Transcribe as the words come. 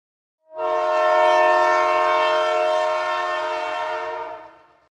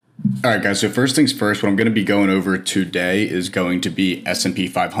All right, guys. So first things first, what I'm going to be going over today is going to be S&P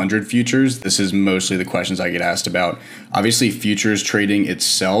 500 futures. This is mostly the questions I get asked about. Obviously, futures trading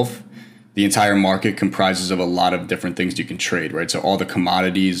itself, the entire market comprises of a lot of different things you can trade, right? So all the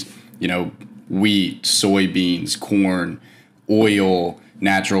commodities, wheat, soybeans, corn, oil,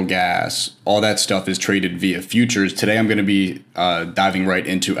 natural gas, all that stuff is traded via futures. Today, I'm going to be diving right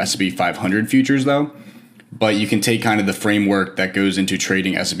into S&P 500 futures, though. But you can take kind of the framework that goes into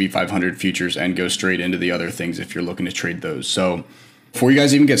trading S&P 500 futures and go straight into the other things if you're looking to trade those. So before you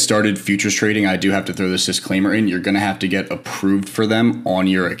guys even get started futures trading, I do have to throw this disclaimer in. You're going to have to get approved for them on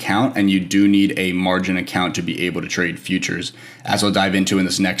your account, and you do need a margin account to be able to trade futures. As I'll dive into in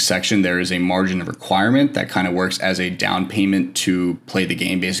this next section, there is a margin requirement that kind of works as a down payment to play the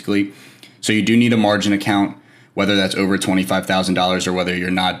game, basically. So you do need a margin account. Whether that's over $25,000 or whether you're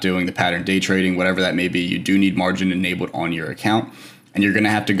not doing the pattern day trading, whatever that may be, you do need margin enabled on your account. And you're going to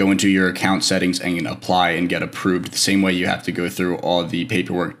have to go into your account settings and apply and get approved the same way you have to go through all the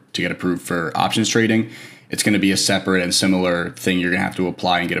paperwork to get approved for options trading. It's going to be a separate and similar thing. You're going to have to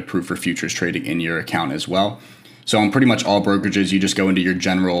apply and get approved for futures trading in your account as well. So on pretty much all brokerages, you just go into your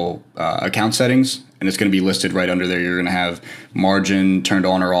general account settings, and it's going to be listed right under there. You're going to have margin turned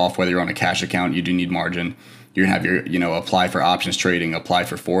on or off. Whether you're on a cash account, you do need margin. You're going to have your, apply for options trading, apply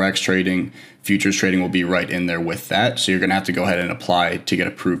for Forex trading. Futures trading will be right in there with that. So you're going to have to go ahead and apply to get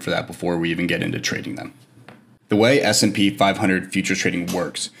approved for that before we even get into trading them. The way S&P 500 futures trading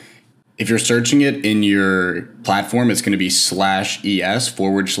works, if you're searching it in your platform, it's going to be /ES/ES.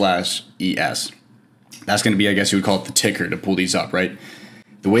 That's going to be, I guess you would call it the ticker to pull these up, right?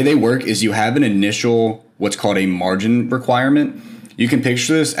 The way they work is you have an initial, what's called a margin requirement. You can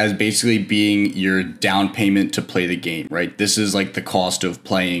picture this as basically being your down payment to play the game, right? This is like the cost of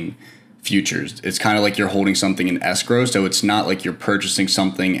playing futures. It's kind of like you're holding something in escrow. So it's not like you're purchasing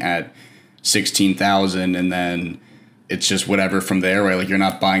something at 16,000 and then it's just whatever from there, right? Like you're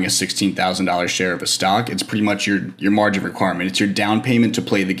not buying a $16,000 share of a stock. It's pretty much your margin requirement. It's your down payment to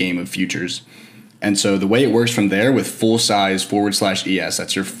play the game of futures. And so the way it works from there with full size /ES,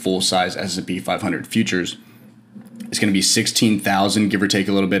 that's your full size S&P 500 futures. It's going to be 16,000, give or take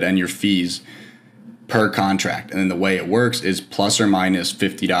a little bit, and your fees per contract. And then the way it works is plus or minus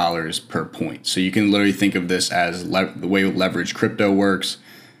 $50 per point. So you can literally think of this as the way leverage crypto works,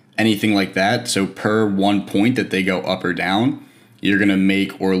 anything like that. So per 1 point that they go up or down, you're going to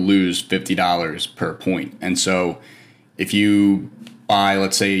make or lose $50 per point. And so if you buy,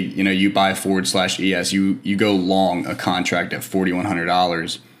 let's say, you buy /ES, you go long a contract at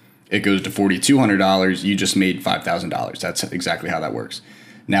 $4,100. It goes to $4,200, you just made $5,000. That's exactly how that works.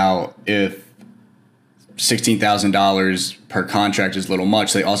 Now, if $16,000 per contract is a little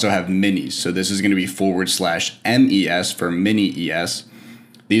much, they also have minis. So this is going to be /MES for mini ES.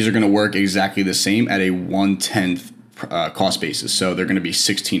 These are going to work exactly the same at a 1/10 cost basis. So they're going to be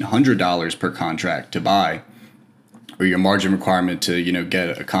 $1,600 per contract to buy, or your margin requirement to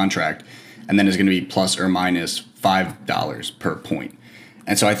get a contract, and then it's going to be plus or minus $5 per point.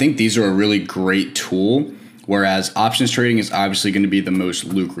 And so I think these are a really great tool, whereas options trading is obviously going to be the most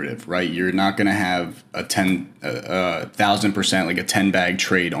lucrative, right? You're not going to have a 1,000%, like a 10-bag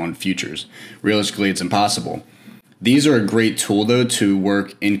trade on futures. Realistically, it's impossible. These are a great tool, though, to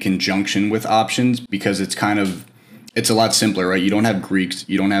work in conjunction with options because it's a lot simpler, right? You don't have Greeks,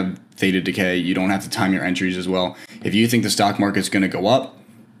 you don't have theta decay, you don't have to time your entries as well. If you think the stock market's going to go up,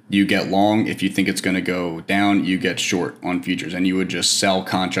 you get long. If you think it's going to go down, you get short on futures, and you would just sell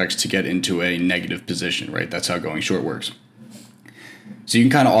contracts to get into a negative position, right? That's how going short works. So you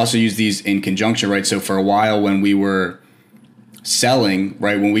can kind of also use these in conjunction, right? So for a while when we were selling,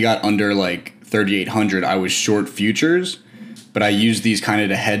 right, when we got under like 3,800, I was short futures, but I used these kind of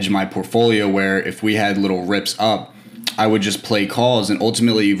to hedge my portfolio where if we had little rips up, I would just play calls, and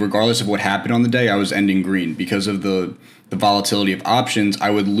ultimately, regardless of what happened on the day, I was ending green because of the volatility of options. I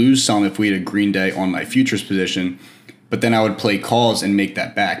would lose some if we had a green day on my futures position, but then I would play calls and make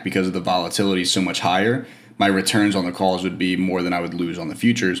that back because of the volatility so much higher. My returns on the calls would be more than I would lose on the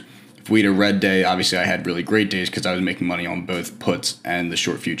futures. If we had a red day, obviously I had really great days because I was making money on both puts and the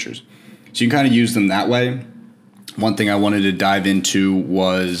short futures. So you can kind of use them that way. One thing I wanted to dive into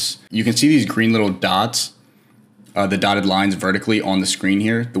was you can see these green little dots, the dotted lines vertically on the screen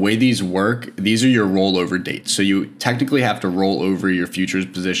here. The way these work, these are your rollover dates. So you technically have to roll over your futures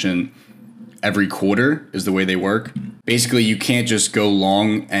position every quarter is the way they work. Basically, you can't just go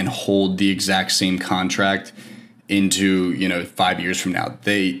long and hold the exact same contract into 5 years from now.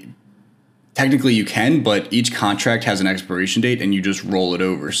 Technically you can, but each contract has an expiration date and you just roll it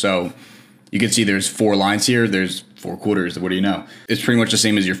over. So You can see there's 4 lines here. There's 4 quarters. What do you know? It's pretty much the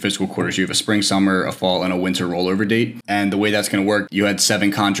same as your fiscal quarters. You have a spring, summer, a fall, and a winter rollover date. And the way that's going to work, you had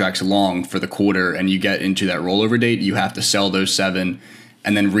 7 contracts long for the quarter, and you get into that rollover date. You have to sell those 7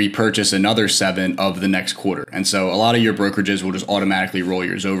 and then repurchase another 7 of the next quarter. And so a lot of your brokerages will just automatically roll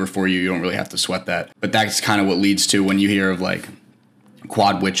yours over for you. You don't really have to sweat that. But that's kind of what leads to when you hear of like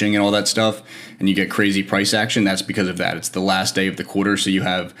quad witching and all that stuff, and you get crazy price action. That's because of that. It's the last day of the quarter, so you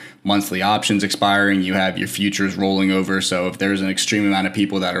have monthly options expiring, you have your futures rolling over. So if there's an extreme amount of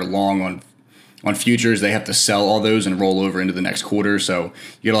people that are long on futures, they have to sell all those and roll over into the next quarter. So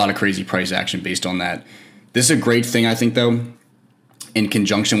you get a lot of crazy price action based on that. This is a great thing, I think, though, in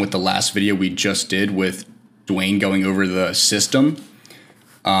conjunction with the last video we just did with Dwayne going over the system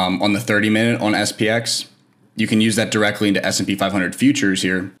on the 30-minute on SPX. You can use that directly into S&P 500 futures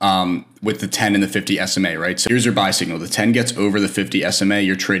here with the 10 and the 50 SMA, right? So here's your buy signal. The 10 gets over the 50 SMA.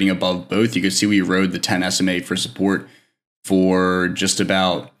 You're trading above both. You can see we rode the 10 SMA for support for just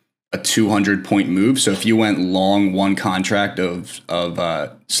about a 200-point move. So if you went long one contract of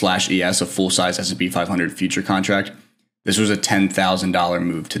 /ES, a full-size S&P 500 future contract, this was a $10,000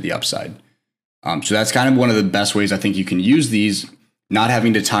 move to the upside. So that's kind of one of the best ways I think you can use these, not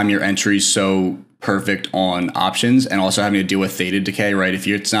having to time your entries so perfect on options, and also having to deal with theta decay, right? If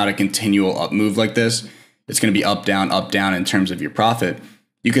it's not a continual up move like this, it's going to be up, down in terms of your profit.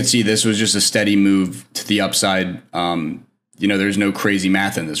 You could see this was just a steady move to the upside. There's no crazy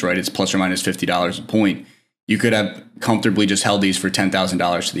math in this, right? It's plus or minus $50 a point. You could have comfortably just held these for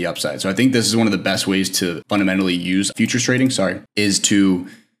 $10,000 to the upside. So I think this is one of the best ways to fundamentally use futures trading, is to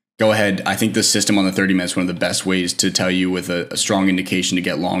go ahead. I think the system on the 30 minutes is one of the best ways to tell you with a strong indication to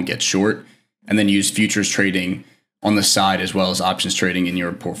get long, get short, and then use futures trading on the side as well as options trading in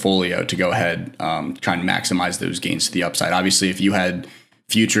your portfolio to go ahead, try and maximize those gains to the upside. Obviously, if you had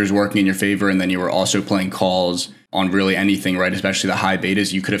futures working in your favor and then you were also playing calls on really anything, right, especially the high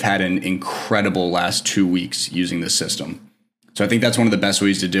betas, you could have had an incredible last 2 weeks using this system. So I think that's one of the best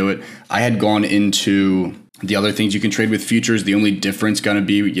ways to do it. I had gone into the other things you can trade with futures. The only difference going to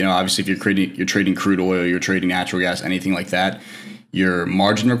be, obviously if you're trading crude oil, you're trading natural gas, anything like that, your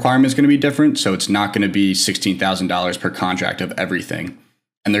margin requirement is going to be different. So it's not going to be $16,000 per contract of everything.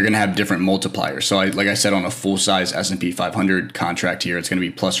 And they're going to have different multipliers. So like I said, on a full-size S&P 500 contract here, it's going to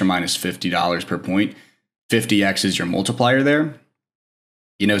be plus or minus $50 per point. 50x is your multiplier there.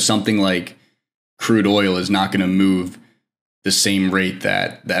 Something like crude oil is not going to move the same rate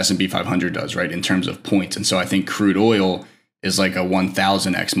that the S&P 500 does, right, in terms of points. And so I think crude oil is like a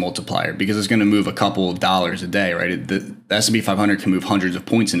 1000x multiplier because it's going to move a couple of dollars a day, right? The S&P 500 can move hundreds of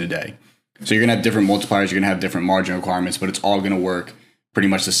points in a day. So you're going to have different multipliers, you're going to have different margin requirements, but it's all going to work pretty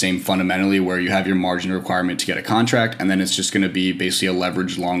much the same fundamentally, where you have your margin requirement to get a contract, and then it's just going to be basically a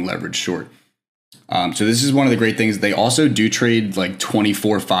leverage long, leverage short. So this is one of the great things. They also do trade like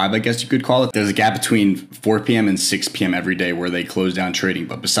 24/5, I guess you could call it. There's a gap between 4 p.m. and 6 p.m. every day where they close down trading.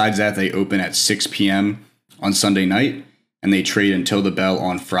 But besides that, they open at 6 p.m. on Sunday night, and they trade until the bell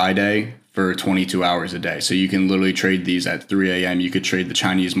on Friday for 22 hours a day. So you can literally trade these at 3 a.m. You could trade the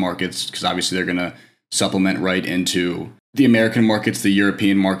Chinese markets because obviously they're going to supplement right into the American markets, the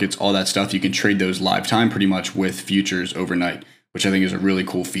European markets, all that stuff. You can trade those live time pretty much with futures overnight, which I think is a really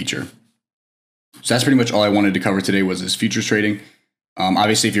cool feature. So that's pretty much all I wanted to cover today was this futures trading.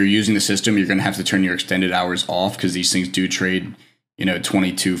 Obviously, if you're using the system, you're going to have to turn your extended hours off because these things do trade,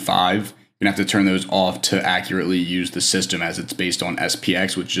 22/5. You're going to have to turn those off to accurately use the system as it's based on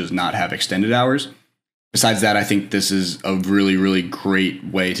SPX, which does not have extended hours. Besides that, I think this is a really, really great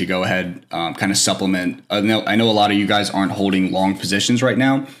way to go ahead, kind of supplement. I know a lot of you guys aren't holding long positions right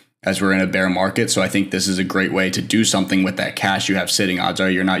now as we're in a bear market. So I think this is a great way to do something with that cash you have sitting. Odds are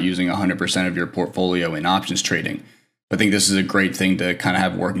you're not using 100% of your portfolio in options trading. I think this is a great thing to kind of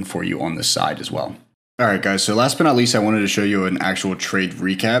have working for you on this side as well. All right, guys. So last but not least, I wanted to show you an actual trade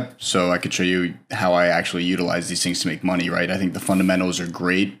recap so I could show you how I actually utilize these things to make money, right? I think the fundamentals are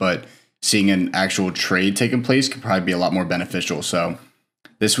great, but seeing an actual trade taking place could probably be a lot more beneficial. So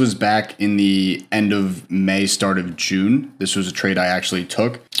this was back in the end of May, start of June. This was a trade I actually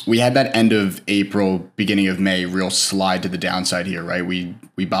took. We had that end of April, beginning of May, real slide to the downside here, right? We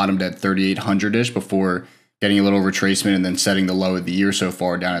bottomed at 3,800-ish before getting a little retracement and then setting the low of the year so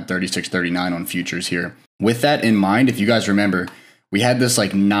far down at 36.39 on futures here. With that in mind, if you guys remember, we had this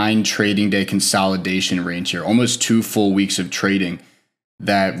like 9 trading day consolidation range here, almost 2 full weeks of trading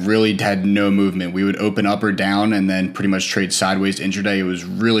that really had no movement. We would open up or down and then pretty much trade sideways intraday. It was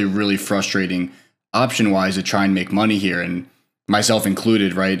really, really frustrating option-wise to try and make money here, and myself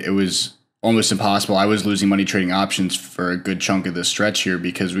included, right? It was almost impossible. I was losing money trading options for a good chunk of this stretch here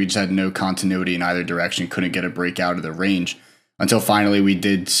because we just had no continuity in either direction, couldn't get a break out of the range until finally we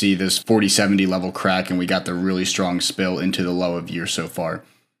did see this 4070 level crack and we got the really strong spill into the low of year so far.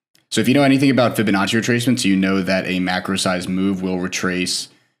 So if you know anything about Fibonacci retracements, you know that a macro size move will retrace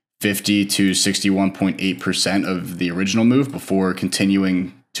 50 to 61.8% of the original move before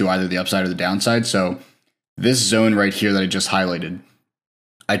continuing to either the upside or the downside. So this zone right here that I just highlighted,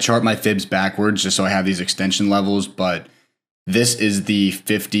 I chart my fibs backwards just so I have these extension levels, but this is the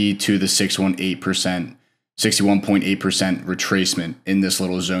 50 to the 618%, 61.8% retracement in this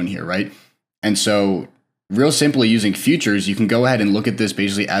little zone here, right? And so real simply using futures, you can go ahead and look at this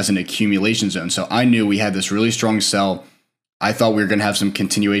basically as an accumulation zone. So I knew we had this really strong sell. I thought we were going to have some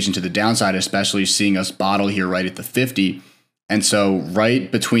continuation to the downside, especially seeing us bottle here right at the 50. And so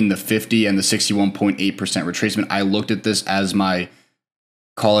right between the 50 and the 61.8% retracement, I looked at this as my,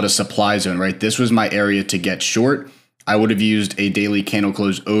 call it a supply zone, right? This was my area to get short. I would have used a daily candle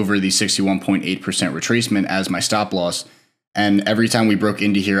close over the 61.8% retracement as my stop loss. And every time we broke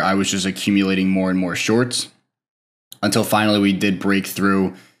into here, I was just accumulating more and more shorts until finally we did break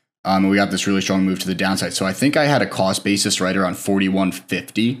through and we got this really strong move to the downside. So I think I had a cost basis right around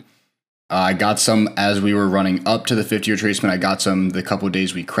 41.50. I got some as we were running up to the 50 retracement. I got some the couple of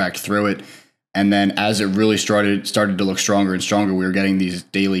days we cracked through it. And then as it really started to look stronger and stronger, we were getting these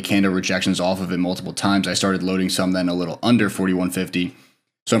daily candle rejections off of it multiple times. I started loading some then a little under 41.50.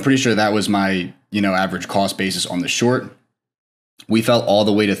 So I'm pretty sure that was my, average cost basis on the short. We fell all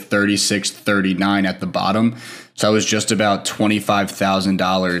the way to 36.39 at the bottom. So I was just about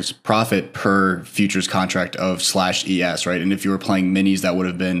 $25,000 profit per futures contract of /ES, right? And if you were playing minis, that would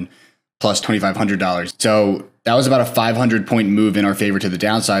have been plus $2,500. So that was about a 500-point move in our favor to the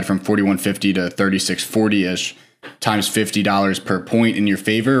downside from 41.50 to 36.40-ish times $50 per point in your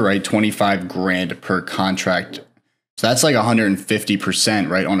favor, right? 25 grand per contract. So that's like 150%,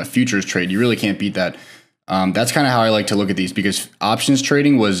 right? On a futures trade. You really can't beat that. That's kind of how I like to look at these because options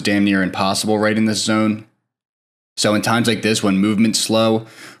trading was damn near impossible right in this zone. So in times like this, when movement's slow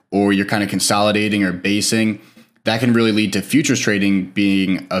or you're kind of consolidating or basing, that can really lead to futures trading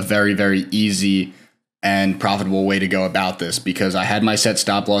being a very, very easy and profitable way to go about this because I had my set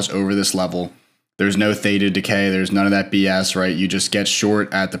stop loss over this level. There's no theta decay. There's none of that BS, right? You just get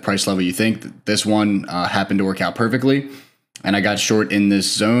short at the price level you think. This one happened to work out perfectly. And I got short in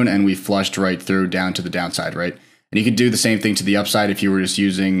this zone and we flushed right through down to the downside, right? And you could do the same thing to the upside if you were just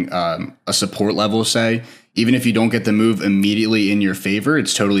using a support level, say. Even if you don't get the move immediately in your favor,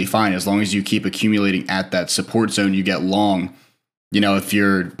 it's totally fine. As long as you keep accumulating at that support zone, you get long. If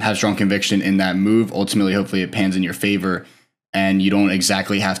you have strong conviction in that move, ultimately, hopefully it pans in your favor and you don't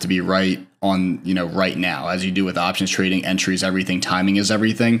exactly have to be right on, right now. As you do with options trading, entries, everything, timing is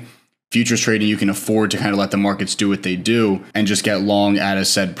everything. Futures trading, you can afford to kind of let the markets do what they do and just get long at a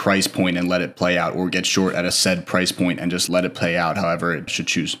said price point and let it play out, or get short at a said price point and just let it play out however it should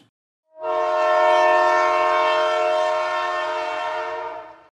choose.